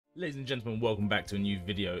Ladies and gentlemen, welcome back to a new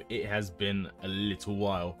video. It has been a little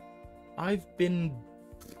while. I've been,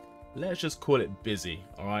 let's just call it busy,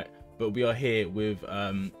 alright? But we are here with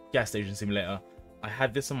Gas Station Simulator. I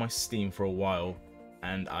had this on my Steam for a while,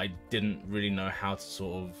 and I didn't really know how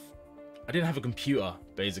to I didn't have a computer,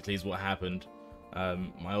 basically, is what happened.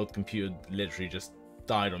 My old computer literally just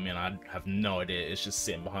died on me, and I have no idea. It's just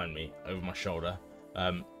sitting behind me, over my shoulder,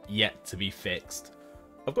 yet to be fixed.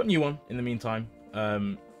 I've got a new one in the meantime.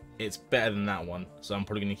 It's better than that one, so I'm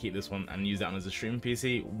probably going to keep this one and use that one as a streaming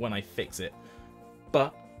PC when I fix it.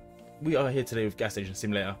 But we are here today with Gas Station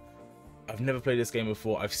Simulator. I've never played this game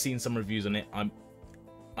before. I've seen some reviews on it.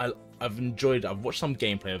 I've enjoyed. I've watched some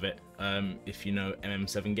gameplay of it. If you know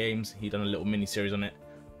MM7 Games, he done a little mini series on it.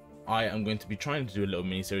 I am going to be trying to do a little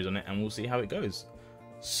mini series on it, and we'll see how it goes.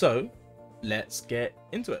 So let's get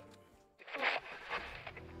into it.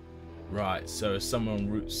 Right, so somewhere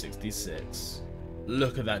on Route 66.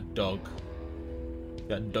 Look at that dog.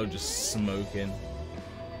 That dog just smoking.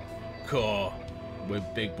 Cool. With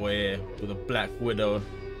Big Boy here with a Black Widow.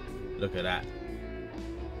 Look at that.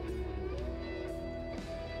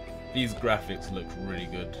 These graphics look really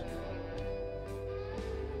good.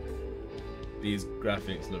 These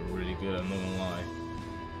graphics look really good, I'm not gonna lie.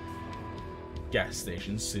 Gas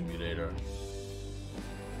Station Simulator.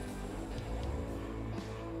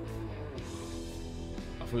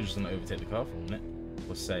 I thought we were just gonna overtake the car for a minute.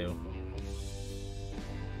 For sale.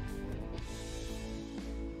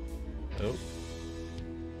 Oh.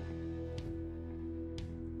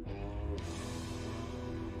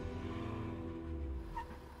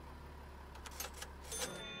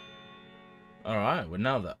 Alright, we're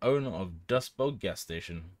now the owner of Dust Bowl Gas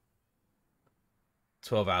Station.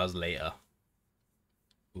 12 hours later.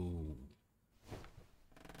 Ooh.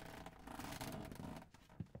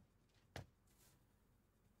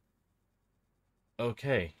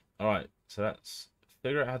 Okay, alright, so that's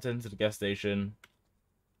figure out how to enter the gas station.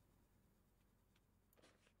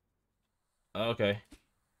 Okay.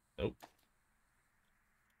 Oh.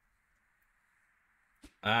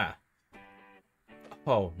 Ah.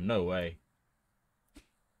 Oh, no way.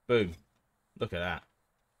 Boom. Look at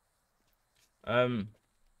that.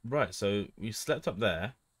 Right, so we slept up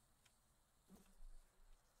there.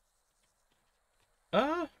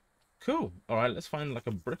 Cool. Alright, let's find like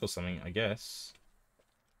a brick or something, I guess.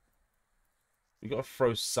 We gotta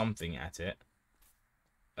throw something at it.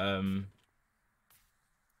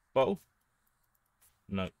 Bottle?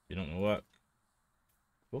 No, you're not gonna work.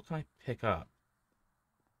 What can I pick up?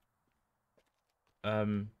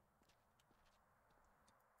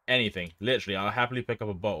 Anything. Literally, I'll happily pick up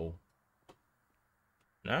a bottle.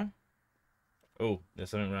 No? Oh, there's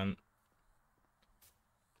something around.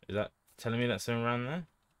 Is that telling me that's something around there?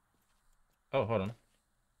 Oh, hold on.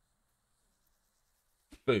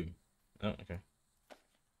 Boom. Oh, okay.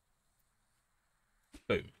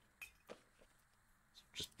 Boom.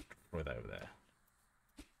 Just throw that over there.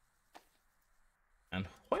 And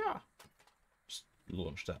hoya! Just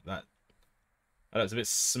launch that. Oh, that's a bit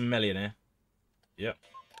smelly in here. Yep.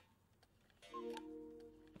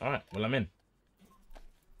 Alright, well, I'm in.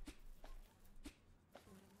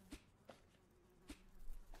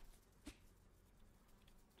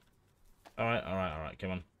 Alright,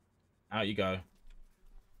 come on. Out you go.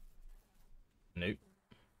 Nope.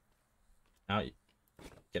 Out you...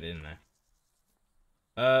 Get it in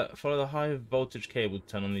there. Follow the high voltage cable to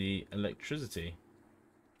turn on the electricity.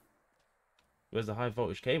 Where's the high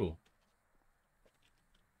voltage cable?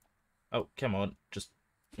 Oh, come on. Just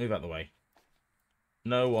move out the way.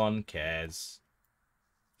 No one cares.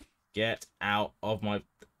 Get out of my...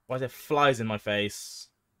 Why is there flies in my face?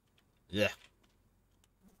 Yeah.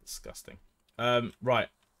 Disgusting. Right.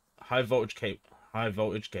 High voltage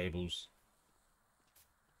cables.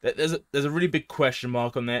 There's a really big question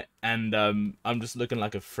mark on it, and I'm just looking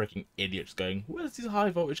like a freaking idiot just going, where's these high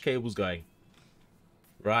voltage cables going?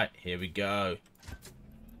 Right, here we go.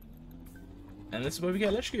 And this is where we get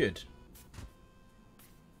electrocuted.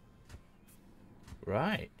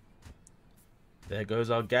 Right. There goes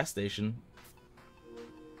our gas station.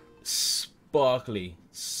 Sparkly.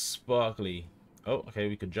 Sparkly. Oh, okay,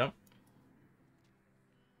 we could jump.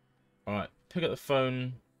 Alright, pick up the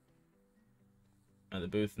phone at the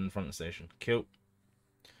booth in front of the station. Kill.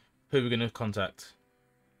 Who are we going to contact?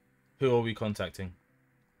 Who are we contacting?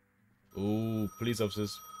 Ooh, police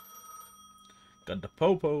officers. Got the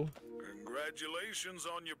popo. Congratulations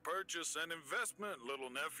on your purchase and investment, little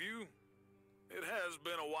nephew. It has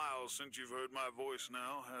been a while since you've heard my voice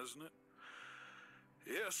now, hasn't it?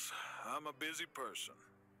 Yes, I'm a busy person.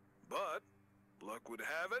 But luck would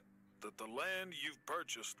have it that the land you've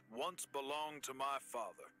purchased once belonged to my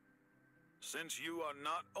father. Since you are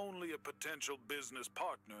not only a potential business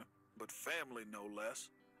partner, but family no less,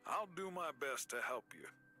 I'll do my best to help you.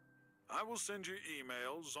 I will send you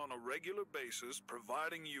emails on a regular basis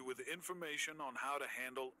providing you with information on how to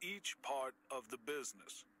handle each part of the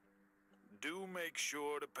business. Do make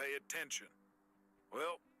sure to pay attention.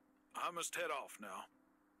 Well, I must head off now.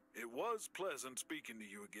 It was pleasant speaking to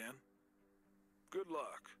you again. Good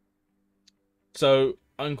luck. So,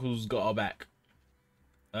 Uncle's got our back.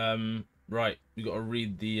 Right, we got to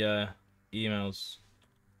read the emails.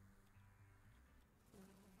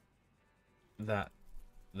 That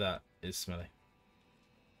is smelly.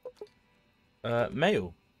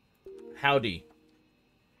 Mail. Howdy.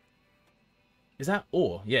 Is that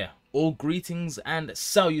or? Yeah. All greetings and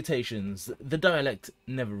salutations. The dialect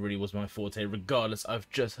never really was my forte. Regardless, I've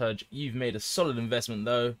just heard you've made a solid investment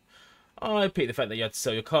though. I picked the fact that you had to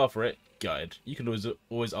sell your car for it. Gutted. You can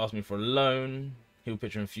always ask me for a loan. He'll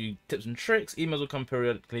picture a few tips and tricks. Emails will come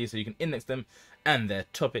periodically so you can index them and their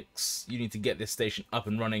topics. You need to get this station up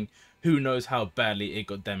and running. Who knows how badly it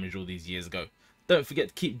got damaged all these years ago. Don't forget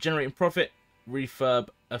to keep generating profit. Refurb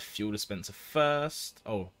a fuel dispenser first.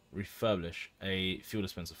 Oh, refurbish a fuel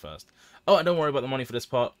dispenser first. Oh, and don't worry about the money for this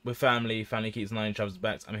part. We're family. Family keeps 9 each other's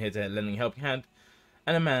backs. I'm here to lend a helping hand.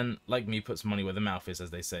 And a man like me puts money where the mouth is,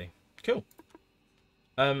 as they say. Cool.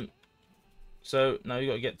 So now you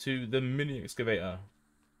got to get to the mini excavator.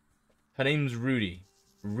 Her name's Rudy.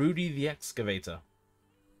 Rudy the excavator.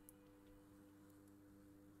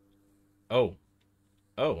 Oh.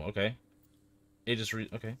 Oh, okay. It just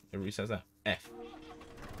okay, it resets that. F.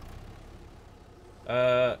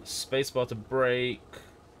 Spacebar to brake.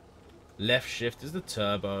 Left shift is the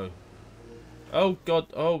turbo. Oh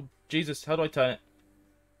god, oh Jesus, how do I turn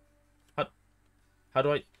it? How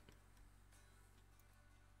do I?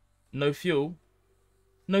 No fuel?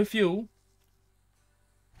 No fuel?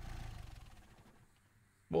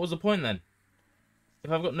 What was the point then?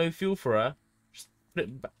 If I've got no fuel for her, just put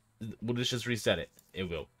it back. Will this just reset it? It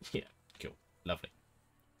will. Yeah, cool. Lovely.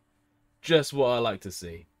 Just what I like to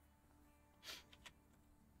see.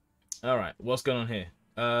 Alright, what's going on here?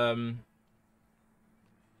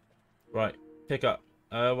 Right, pick up.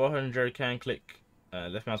 While holding jerry can, click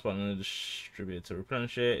left mouse button on the distributor to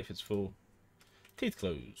replenish it if it's full. Teeth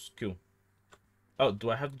closed. Cool. Oh, do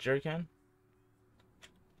I have the jerry can?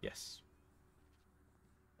 Yes.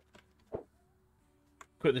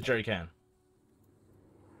 Quit the jerry can.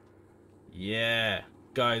 Yeah.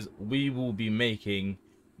 Guys, we will be making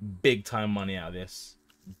big time money out of this.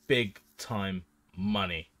 Big time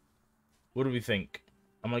money. What do we think?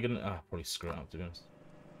 Am I gonna... Ah, probably screw it up, to be honest.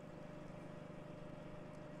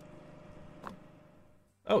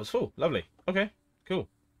 Oh, it's full. Lovely. Okay, cool.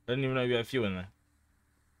 I didn't even know you had fuel in there.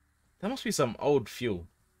 There must be some old fuel.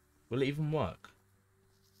 Will it even work?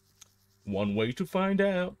 One way to find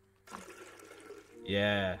out.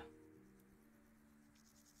 Yeah.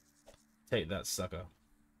 Take that, sucker.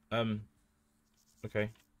 Okay.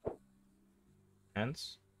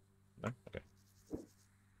 Hands? No? Okay.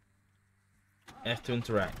 F to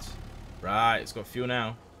interact. Right, it's got fuel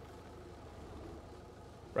now.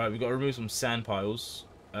 Right, we've got to remove some sand piles.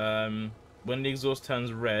 When the exhaust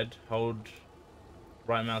turns red, hold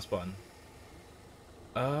right mouse button.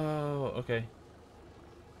 Oh, okay.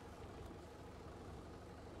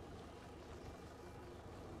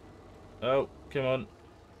 Oh, come on.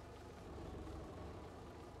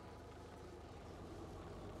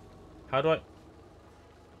 How do I...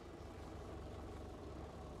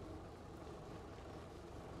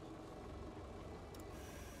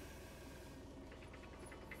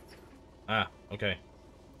 Ah, okay.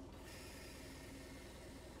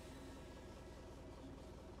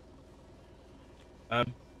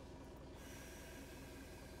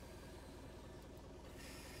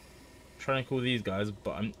 Trying to call these guys,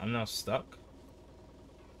 but I'm now stuck.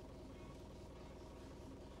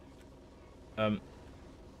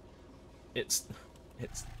 It's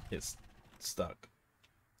stuck.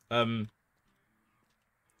 How?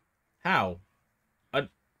 I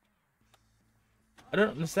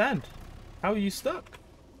don't understand. How are you stuck?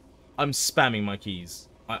 I'm spamming my keys.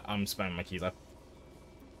 I'm spamming my keys.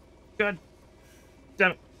 God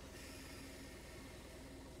damn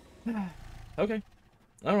it. Okay.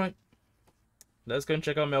 Alright. Let's go and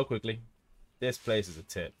check our mail quickly. This place is a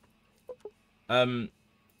tip.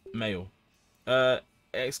 Mail.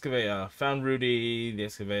 Excavator. Found Rudy, the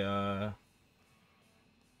excavator.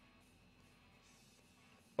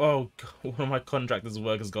 Oh, God, one of my contractor's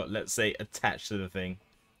workers got, let's say, attached to the thing.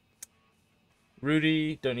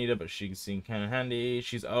 Rudy, don't need her, but she can seem kind of handy.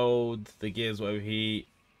 She's old. The gears will overheat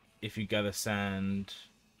if you gather sand.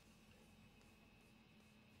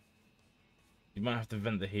 You might have to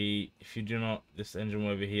vent the heat. If you do not, this engine will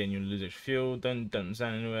overheat and you'll lose extra fuel. Don't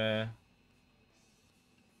stand anywhere.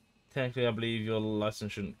 Technically, I believe your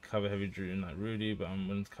license shouldn't cover heavy duty like Rudy, but I'm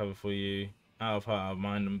willing to cover for you. Out of heart, out of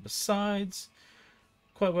mind, and besides,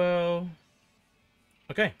 quite well.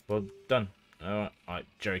 Okay, well done. Alright,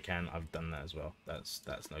 Jerry can. I've done that as well. That's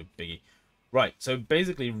no biggie. Right, so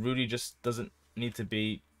basically, Rudy just doesn't need to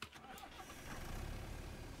be.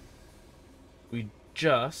 We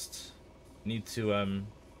just need to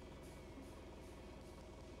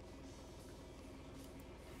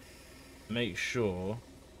make sure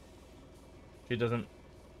she doesn't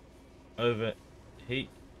overheat.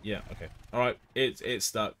 Yeah, okay. Alright, it's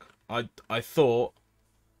stuck. I thought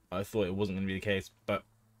it wasn't gonna be the case, but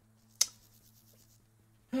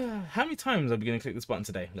how many times are we gonna click this button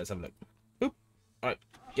today? Let's have a look. Oop. Alright,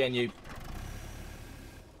 getting you.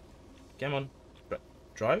 Come on.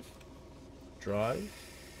 Drive. Drive.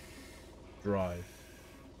 Drive.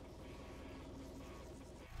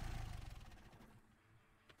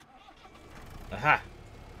 Aha!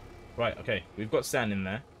 Right, okay. We've got sand in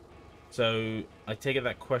there. So, I take it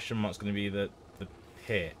that question mark's going to be the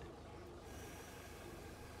pit.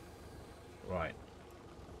 Right.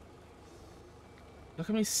 Look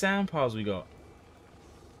how many sand piles we got.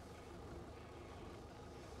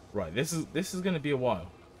 Right, this is going to be a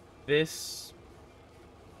while. This...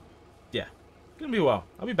 Yeah. It's going to be a while.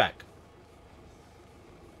 I'll be back.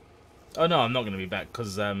 Oh, no, I'm not going to be back,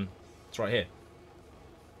 because it's right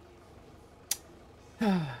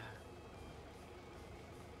here.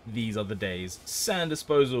 These are the days. Sand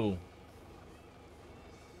disposal.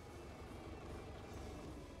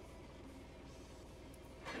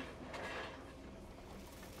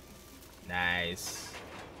 Nice.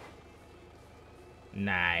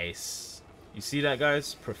 Nice. You see that,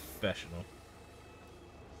 guys? Professional.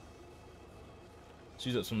 Let's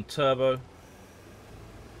use up some turbo.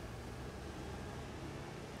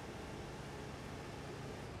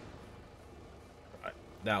 Right,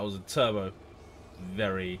 that was a turbo.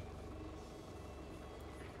 Very.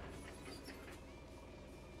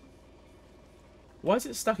 Why is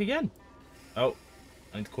it stuck again? Oh,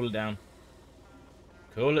 I need to cool it down.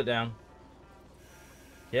 Cool it down.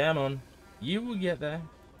 Come on. You will get there.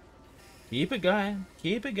 Keep it going.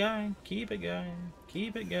 Keep it going. Keep it going.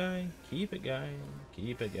 Keep it going. Keep it going.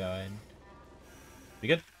 Keep it going. You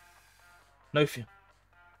good? No fear.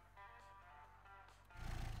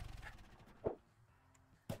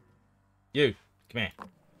 You. Come here.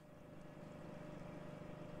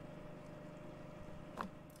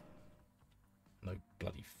 No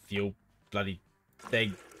bloody fuel. Bloody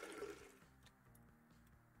thing.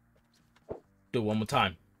 Do it one more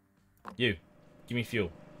time. You. Give me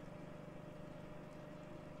fuel.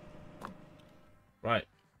 Right.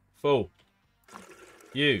 Full.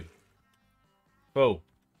 You. Full.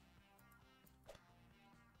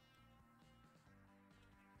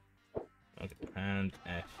 Okay. And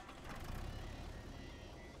F.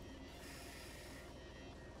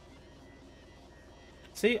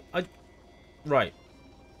 See, right.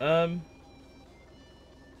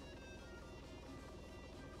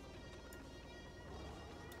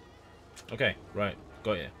 Okay, right.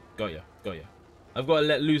 Got ya. Got ya. Got ya. I've got to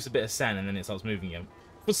let loose a bit of sand and then it starts moving again.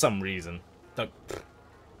 For some reason.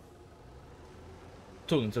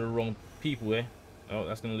 Talking to the wrong people here. Oh,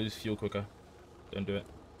 that's going to lose fuel quicker. Don't do it.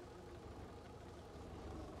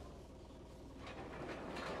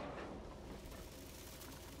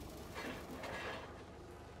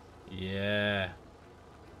 Yeah.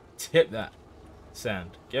 Tip that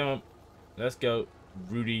sand. Get on. Let's go,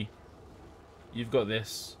 Rudy. You've got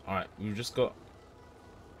this. Alright, we've just got...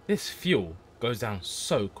 This fuel goes down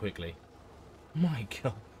so quickly. My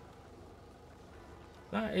god.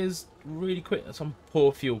 That is really quick. That's some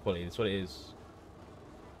poor fuel quality. That's what it is.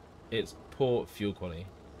 It's poor fuel quality.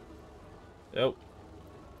 Oh.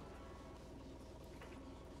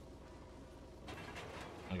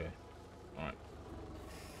 Okay. Alright.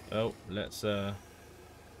 Oh, let's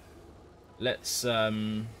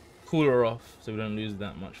cool her off so we don't lose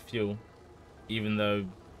that much fuel. Even though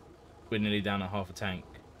we're nearly down at half a tank.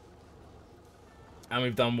 And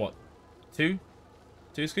we've done what? Two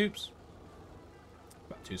scoops?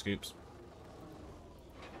 About 2 scoops.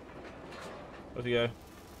 Off you go.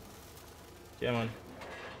 Come on.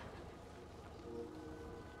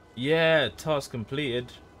 Yeah, task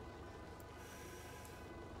completed.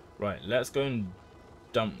 Right, let's go and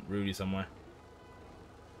dump Rudy somewhere.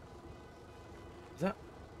 Is that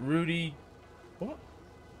Rudy? What?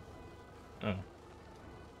 Oh.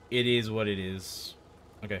 It is what it is.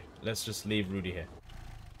 Okay, let's just leave Rudy here.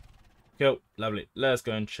 Cool, lovely. Let's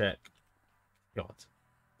go and check. God.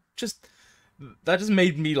 Just That just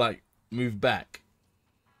made me like move back.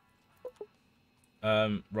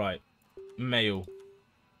 Right. Mail.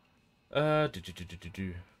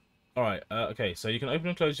 Alright, okay, so you can open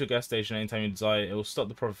and close your gas station anytime you desire. It will stop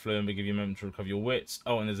the profit flow and give you a moment to recover your wits.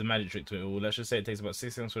 Oh, and there's a magic trick to it all. Let's just say it takes about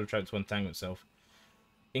 6 seconds for the trap to untangle itself.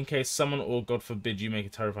 In case someone, or God forbid, you make a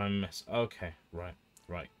terrifying mess. Okay, right,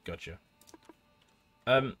 gotcha.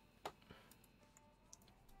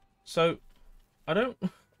 So, I don't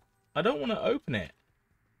want to open it.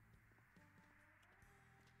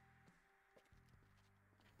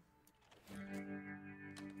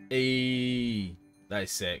 That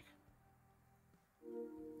is sick.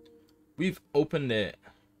 We've opened it.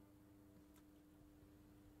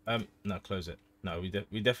 No, close it. No, we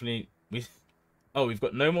definitely oh, we've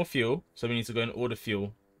got no more fuel, so we need to go and order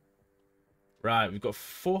fuel. Right, we've got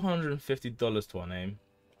 $450 to our name.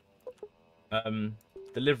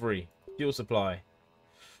 Delivery, fuel supply.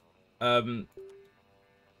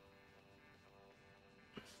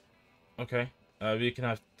 Okay. We can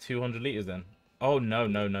have 200 liters then. Oh no.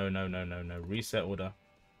 Reset order.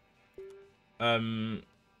 $200.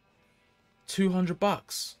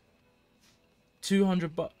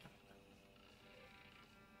 $200.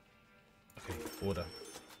 Okay, order.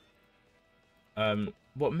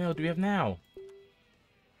 What mail do we have now?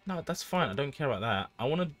 No, that's fine. I don't care about that. I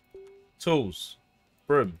want tools.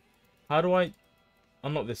 Broom. How do I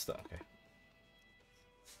unlock this stuff? Okay.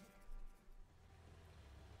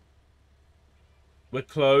 We're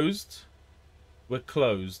closed. We're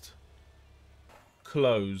closed.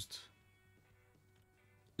 Closed.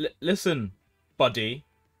 Listen, buddy.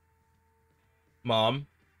 Mom.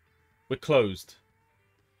 We're closed.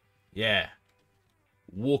 Yeah.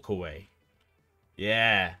 Walk away.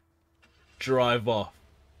 Yeah. Drive off.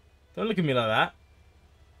 Don't look at me like that.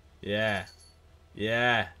 Yeah.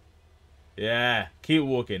 Yeah. Yeah. Keep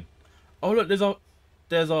walking. Oh look,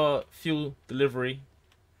 there's our fuel delivery.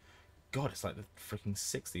 God, it's like the freaking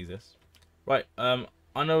 60s this. Right, I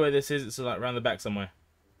know where this is. It's like around the back somewhere.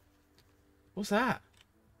 What's that?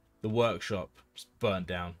 The workshop. Just burnt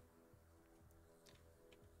down.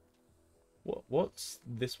 What's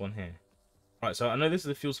this one here? Right, so I know this is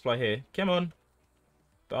the fuel supply here. Come on.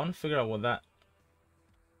 But I want to figure out what that...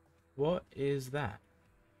 What is that?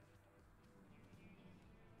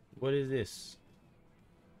 What is this?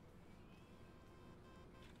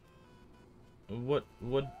 What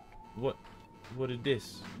is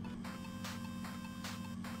this?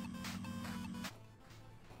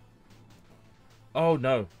 Oh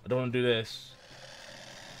no, I don't want to do this.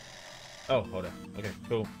 Oh, hold on. Okay,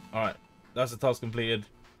 cool. Alright, that's the task completed.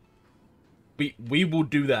 We will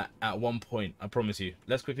do that at one point, I promise you.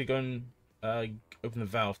 Let's quickly go and open the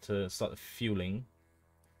valve to start the fueling.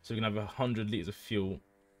 So we can have 100 liters of fuel.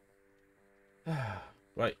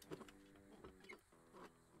 Right.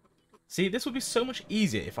 See, this would be so much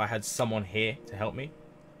easier if I had someone here to help me.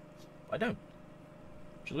 But I don't.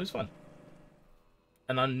 Which is always fun.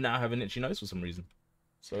 And I now have an itchy nose for some reason.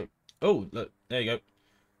 So, oh, look, there you go.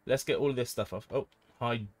 Let's get all of this stuff off. Oh,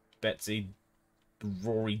 hi, Betsy,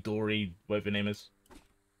 Rory, Dory, whatever your name is.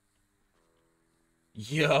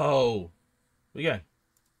 Yo! Where you going?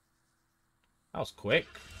 That was quick.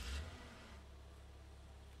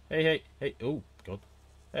 Hey. Oh, God.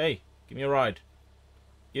 Hey, give me a ride.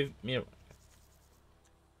 Give me a...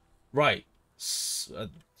 Right.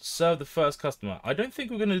 Serve the first customer. I don't think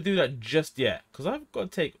we're going to do that just yet, because I've got to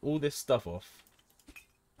take all this stuff off.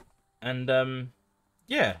 And,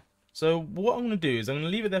 yeah. So what I'm going to do is I'm going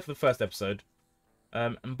to leave it there for the first episode.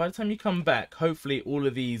 And by the time you come back, hopefully all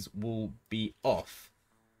of these will be off.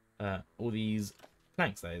 All these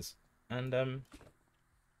planks, that is. And,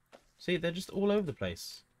 see, they're just all over the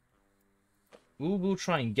place. We'll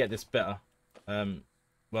try and get this better.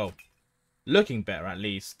 Well, looking better at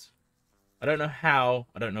least. I don't know how.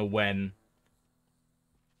 I don't know when.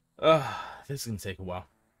 This is going to take a while.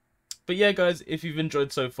 But yeah, guys, if you've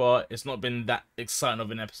enjoyed so far, it's not been that exciting of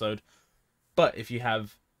an episode. But if you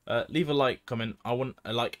have, leave a like, comment. I want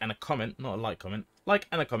a like and a comment. Not a like, comment. Like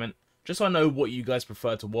and a comment. Just so I know what you guys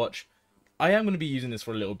prefer to watch. I am going to be using this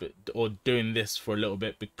for a little bit, or doing this for a little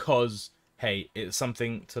bit, because, hey, it's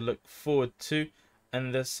something to look forward to.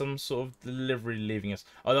 And there's some sort of delivery leaving us.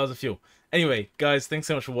 Oh, that was a fuel. Anyway, guys, thanks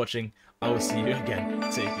so much for watching. I will see you again.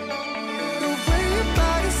 Take care.